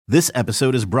This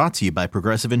episode is brought to you by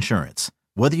Progressive Insurance.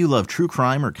 Whether you love true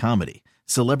crime or comedy,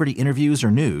 celebrity interviews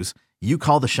or news, you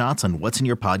call the shots on what's in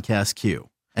your podcast queue.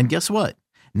 And guess what?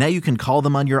 Now you can call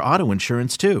them on your auto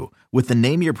insurance too with the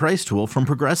Name Your Price tool from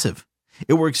Progressive.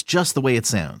 It works just the way it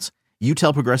sounds. You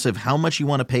tell Progressive how much you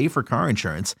want to pay for car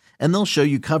insurance, and they'll show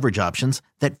you coverage options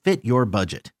that fit your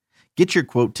budget. Get your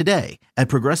quote today at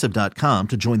Progressive.com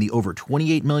to join the over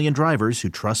 28 million drivers who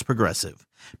trust Progressive.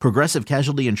 Progressive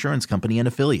Casualty Insurance Company and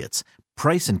Affiliates.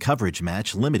 Price and coverage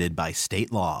match limited by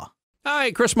state law.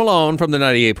 Hi, Chris Malone from the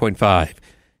 98.5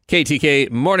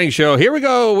 KTK Morning Show. Here we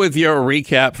go with your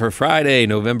recap for Friday,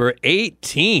 November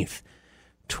 18th,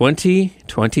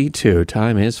 2022.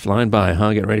 Time is flying by,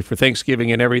 huh? Getting ready for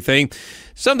Thanksgiving and everything.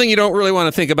 Something you don't really want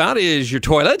to think about is your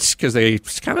toilets, because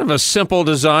it's kind of a simple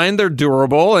design. They're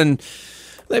durable, and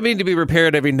they need to be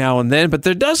repaired every now and then, but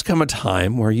there does come a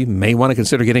time where you may want to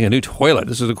consider getting a new toilet.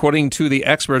 This is according to the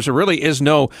experts. There really is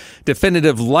no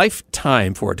definitive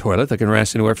lifetime for a toilet that can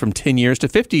last anywhere from 10 years to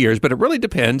 50 years, but it really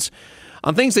depends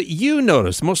on things that you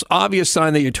notice. The most obvious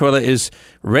sign that your toilet is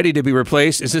ready to be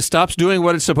replaced is it stops doing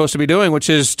what it's supposed to be doing, which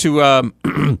is to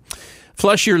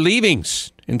flush your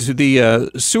leavings into the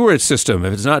sewer system.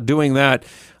 If it's not doing that,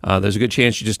 there's a good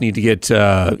chance you just need to get,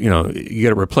 you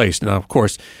get it replaced. Now, of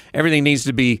course, everything needs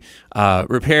to be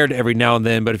repaired every now and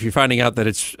then, but if you're finding out that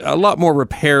it's a lot more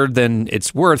repaired than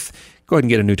it's worth, go ahead and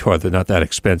get a new toilet. They're not that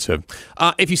expensive.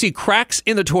 If you see cracks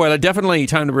in the toilet, definitely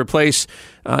time to replace.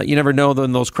 You never know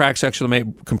when those cracks actually may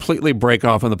completely break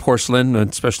off on the porcelain,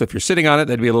 especially if you're sitting on it.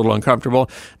 That'd be a little uncomfortable.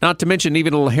 Not to mention,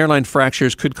 even little hairline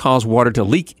fractures could cause water to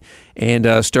leak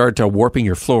and start warping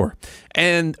your floor.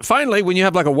 And finally, when you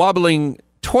have like a wobbling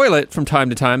toilet from time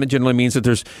to time, it generally means that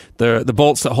there's the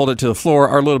bolts that hold it to the floor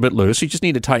are a little bit loose. You just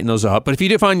need to tighten those up. But if you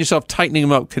do find yourself tightening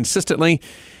them up consistently,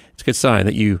 it's a good sign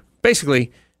that you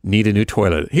basically need a new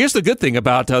toilet. Here's the good thing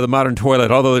about the modern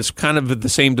toilet. Although it's kind of the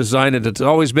same design that it's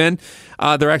always been,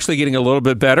 they're actually getting a little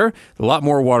bit better, a lot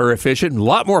more water efficient, a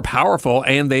lot more powerful,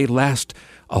 and they last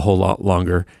a whole lot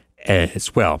longer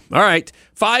as well. All right,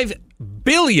 5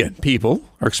 billion people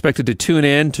are expected to tune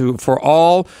in for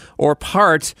all or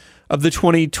part of the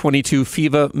 2022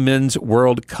 FIFA Men's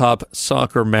World Cup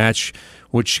soccer match,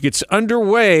 which gets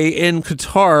underway in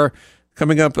Qatar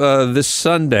coming up this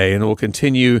Sunday, and will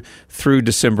continue through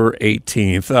December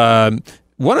 18th.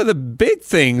 One of the big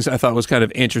things I thought was kind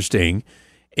of interesting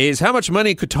is how much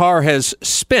money Qatar has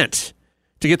spent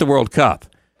to get the World Cup.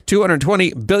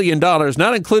 $220 billion,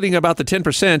 not including about the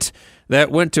 10% that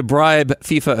went to bribe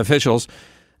FIFA officials.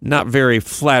 Not very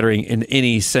flattering in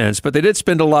any sense, but they did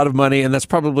spend a lot of money, and that's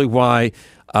probably why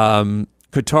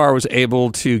Qatar was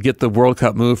able to get the World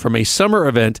Cup moved from a summer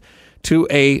event to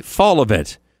a fall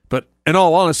event. But in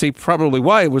all honesty, probably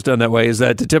why it was done that way is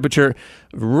that the temperature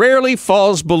rarely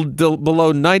falls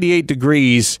below 98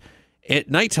 degrees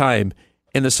at nighttime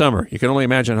in the summer. You can only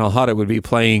imagine how hot it would be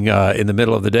playing in the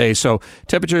middle of the day. So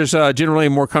temperatures generally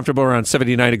more comfortable around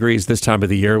 79 degrees this time of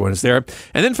the year when it's there.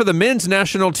 And then for the men's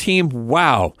national team,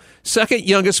 wow. Second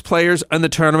youngest players in the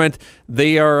tournament.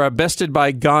 They are bested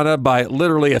by Ghana by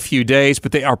literally a few days,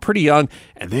 but they are pretty young,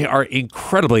 and they are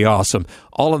incredibly awesome.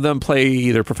 All of them play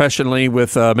either professionally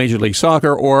with Major League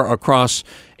Soccer or across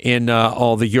in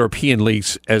all the European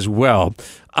leagues as well.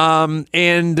 We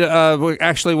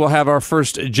actually will have our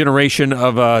first generation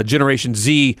of Generation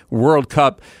Z World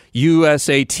Cup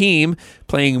USA team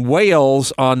playing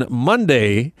Wales on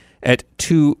Monday at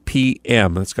 2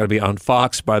 p.m. That's got to be on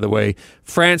Fox, by the way.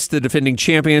 France, the defending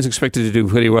champions, expected to do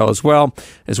pretty well as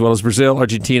as Brazil,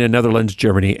 Argentina, Netherlands,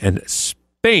 Germany, and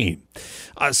Spain.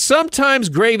 Sometimes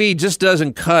gravy just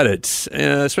doesn't cut it,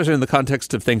 especially in the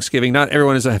context of Thanksgiving. Not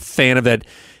everyone is a fan of that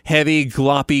heavy,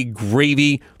 gloppy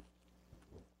gravy.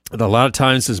 A lot of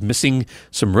times is missing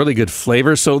some really good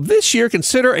flavor. So this year,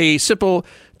 consider a simple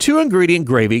 2-ingredient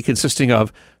gravy consisting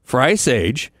of fried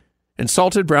sage and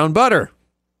salted brown butter.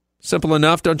 Simple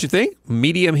enough, don't you think?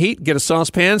 Medium heat, get a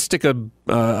saucepan,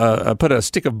 put a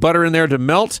stick of butter in there to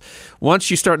melt. Once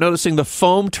you start noticing the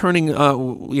foam turning,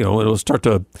 it'll start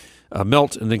to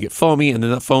melt and then get foamy, and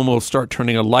then that foam will start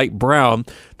turning a light brown.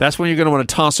 That's when you're going to want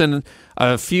to toss in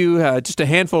just a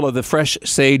handful of the fresh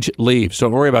sage leaves.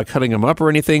 Don't worry about cutting them up or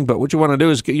anything, but what you want to do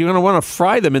is you're going to want to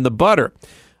fry them in the butter.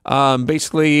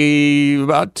 Basically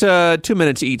about 2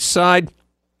 minutes each side.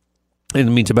 It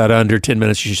means about under 10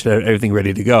 minutes, you should have everything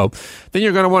ready to go. Then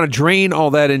you're going to want to drain all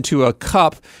that into a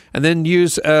cup and then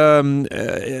use an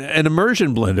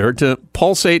immersion blender to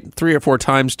pulsate 3 or 4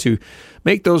 times to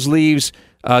make those leaves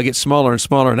get smaller and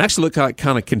smaller and actually look like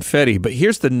kind of confetti. But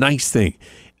here's the nice thing.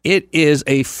 It is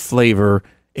a flavor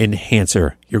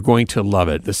enhancer. You're going to love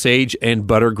it. The sage and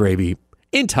butter gravy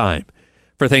in time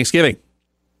for Thanksgiving.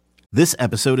 This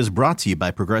episode is brought to you by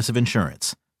Progressive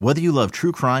Insurance. Whether you love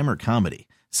true crime or comedy,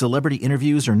 celebrity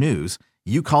interviews or news,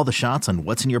 you call the shots on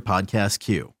what's in your podcast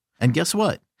queue. And guess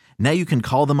what? Now you can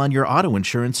call them on your auto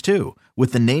insurance too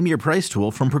with the Name Your Price tool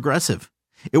from Progressive.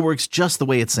 It works just the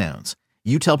way it sounds.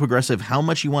 You tell Progressive how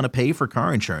much you want to pay for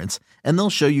car insurance, and they'll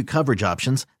show you coverage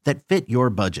options that fit your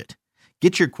budget.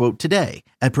 Get your quote today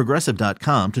at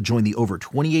Progressive.com to join the over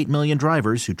 28 million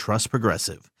drivers who trust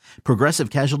Progressive. Progressive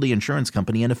Casualty Insurance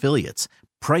Company and Affiliates.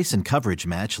 Price and coverage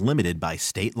match limited by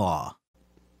state law.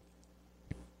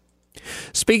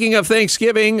 Speaking of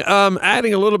Thanksgiving,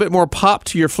 adding a little bit more pop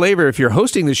to your flavor if you're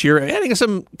hosting this year, adding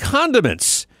some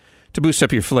condiments to boost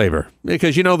up your flavor.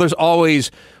 Because, there's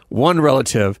always one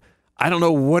relative, I don't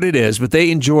know what it is, but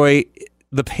they enjoy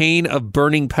the pain of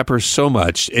burning peppers so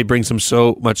much. It brings them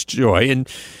so much joy. And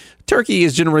turkey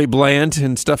is generally bland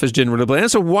and stuff is generally bland.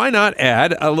 So why not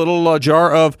add a little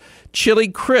jar of chili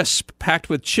crisp packed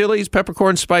with chilies,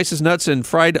 peppercorn, spices, nuts, and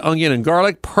fried onion and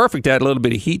garlic. Perfect to add a little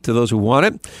bit of heat to those who want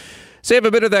it. Save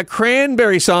a bit of that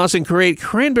cranberry sauce and create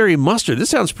cranberry mustard. This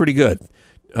sounds pretty good.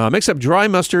 Mix up dry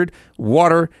mustard,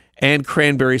 water, and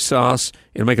cranberry sauce.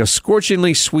 It'll make a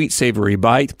scorchingly sweet, savory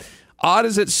bite. Odd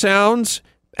as it sounds,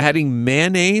 adding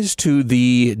mayonnaise to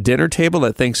the dinner table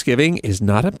at Thanksgiving is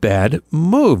not a bad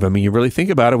move. I mean, you really think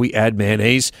about it. We add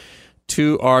mayonnaise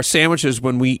to our sandwiches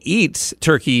when we eat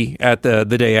turkey at the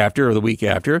day after or the week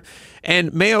after.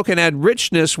 And mayo can add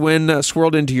richness when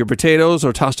swirled into your potatoes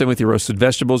or tossed in with your roasted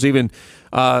vegetables, even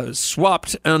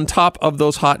swapped on top of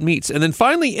those hot meats. And then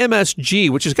finally, MSG,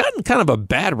 which has gotten kind of a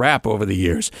bad rap over the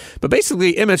years. But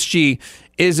basically, MSG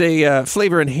is a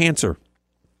flavor enhancer.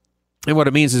 And what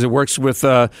it means is it works with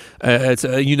it's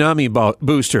a umami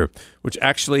booster, which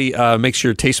actually makes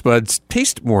your taste buds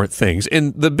taste more things.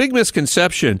 And the big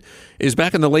misconception is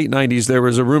back in the late 90s, there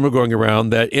was a rumor going around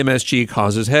that MSG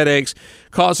causes headaches,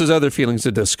 causes other feelings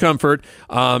of discomfort.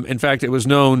 In fact, it was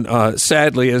known,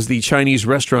 sadly, as the Chinese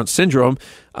restaurant syndrome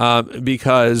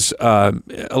because a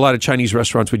lot of Chinese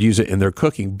restaurants would use it in their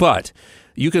cooking. But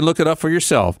you can look it up for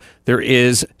yourself. There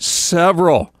is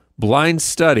several blind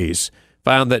studies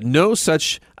found that no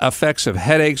such effects of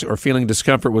headaches or feeling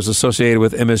discomfort was associated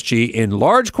with MSG in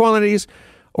large quantities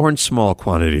or in small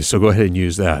quantities. So go ahead and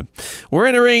use that. We're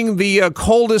entering the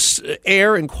coldest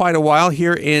air in quite a while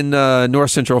here in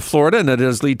north central Florida, and that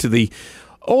does lead to the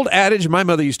old adage my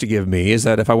mother used to give me is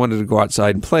that if I wanted to go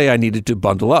outside and play, I needed to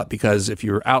bundle up because if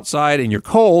you're outside and you're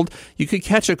cold, you could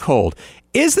catch a cold.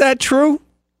 Is that true?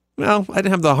 Well, I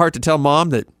didn't have the heart to tell Mom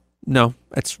that no,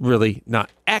 that's really not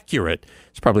accurate.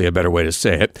 It's probably a better way to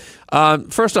say it.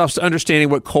 First off, understanding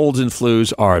what colds and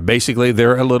flus are. Basically,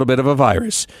 they're a little bit of a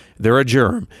virus. They're a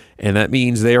germ, and that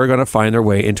means they are going to find their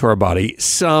way into our body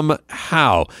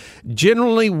somehow.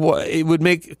 Generally, it would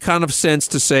make kind of sense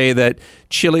to say that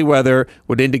chilly weather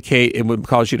would indicate it would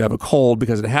cause you to have a cold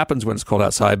because it happens when it's cold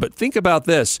outside. But think about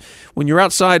this. When you're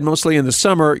outside, mostly in the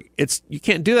summer, you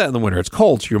can't do that in the winter. It's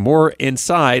cold, so you're more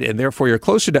inside, and therefore you're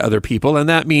closer to other people, and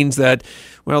that means that,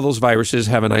 well, those viruses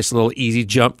have a nice little easy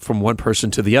jump from one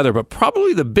person to the other. But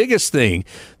probably the biggest thing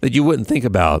that you wouldn't think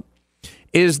about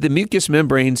is the mucous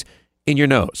membranes in your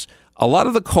nose. A lot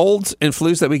of the colds and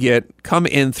flus that we get come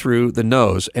in through the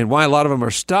nose. And why a lot of them are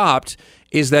stopped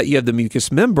is that you have the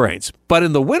mucous membranes. But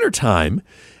in the wintertime,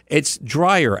 it's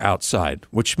drier outside,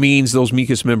 which means those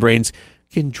mucous membranes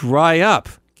can dry up,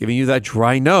 giving you that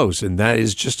dry nose. And that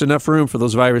is just enough room for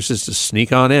those viruses to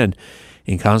sneak on in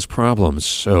and cause problems.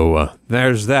 So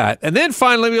there's that. And then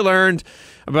finally we learned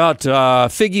about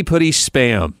figgy putty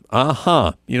spam.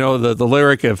 The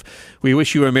lyric of "We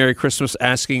wish you a Merry Christmas,"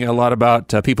 asking a lot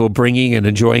about people bringing and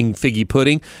enjoying figgy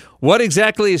pudding. What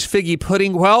exactly is figgy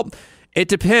pudding? Well, it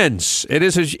depends. It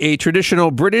is a traditional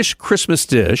British Christmas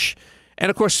dish. And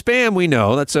of course, Spam, we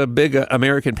know, that's a big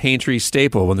American pantry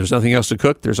staple. When there's nothing else to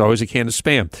cook, there's always a can of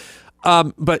Spam.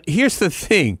 But here's the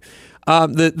thing.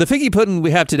 The figgy pudding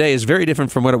we have today is very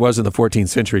different from what it was in the 14th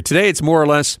century. Today, it's more or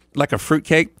less like a fruit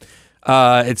cake.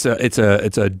 It's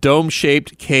a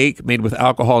dome-shaped cake made with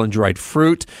alcohol and dried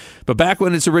fruit. But back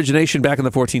when its origination, back in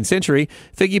the 14th century,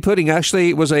 figgy pudding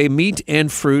actually was a meat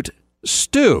and fruit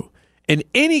stew. In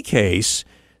any case,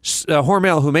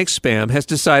 Hormel, who makes Spam, has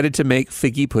decided to make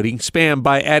figgy pudding Spam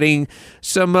by adding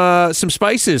some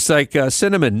spices like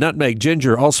cinnamon, nutmeg,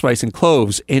 ginger, allspice, and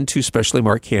cloves into specially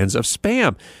marked cans of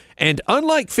Spam. And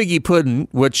unlike figgy pudding,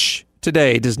 which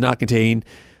today does not contain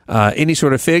any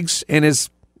sort of figs and is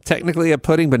technically a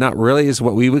pudding, but not really is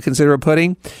what we would consider a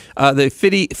pudding, the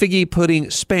figgy pudding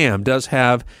Spam does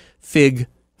have fig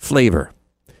flavor.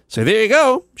 So there you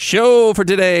go. Show for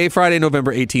today, Friday,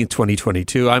 November 18th,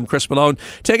 2022. I'm Chris Malone.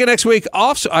 Taking next week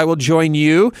off, so I will join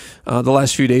you the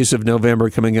last few days of November,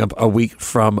 coming up a week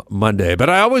from Monday. But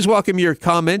I always welcome your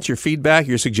comments, your feedback,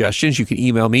 your suggestions. You can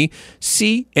email me,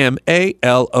 CMALONE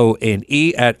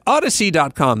at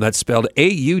Odyssey.com. That's spelled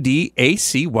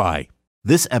AUDACY.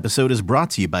 This episode is brought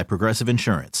to you by Progressive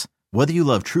Insurance. Whether you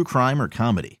love true crime or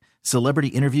comedy, celebrity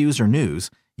interviews or news,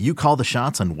 you call the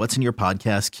shots on what's in your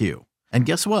podcast queue. And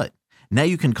guess what? Now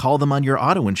you can call them on your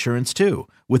auto insurance too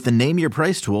with the Name Your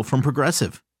Price tool from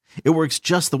Progressive. It works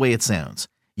just the way it sounds.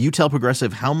 You tell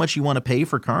Progressive how much you want to pay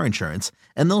for car insurance,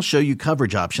 and they'll show you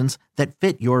coverage options that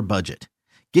fit your budget.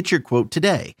 Get your quote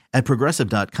today at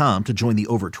Progressive.com to join the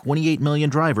over 28 million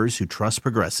drivers who trust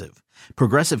Progressive.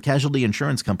 Progressive Casualty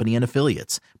Insurance Company and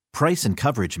Affiliates. Price and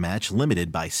coverage match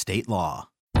limited by state law.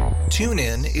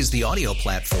 TuneIn is the audio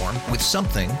platform with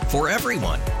something for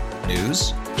everyone.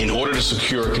 News. In order to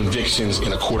secure convictions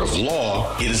in a court of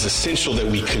law, it is essential that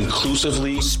we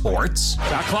conclusively. Sports.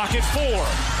 Got clock at 4.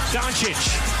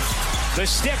 Doncic. The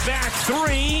step back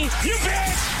 3. You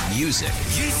bet. Music.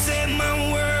 You set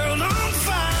my world on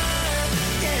fire.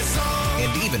 Yes,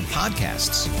 and even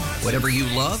podcasts. Whatever you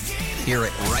love, hear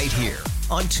it right here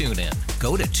on TuneIn.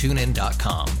 Go to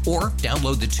TuneIn.com or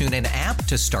download the TuneIn app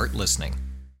to start listening.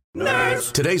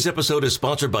 Nerds. Today's episode is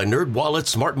sponsored by NerdWallet's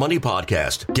Smart Money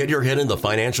Podcast. Get your head in the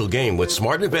financial game with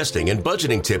smart investing and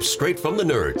budgeting tips straight from the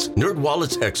nerds.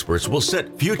 NerdWallet's experts will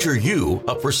set future you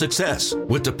up for success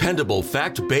with dependable,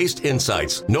 fact-based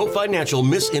insights. No financial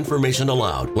misinformation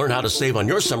allowed. Learn how to save on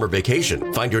your summer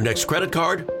vacation, find your next credit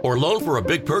card, or loan for a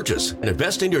big purchase, and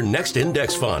invest in your next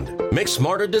index fund. Make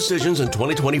smarter decisions in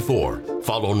 2024.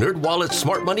 Follow NerdWallet's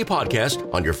Smart Money Podcast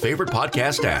on your favorite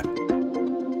podcast app.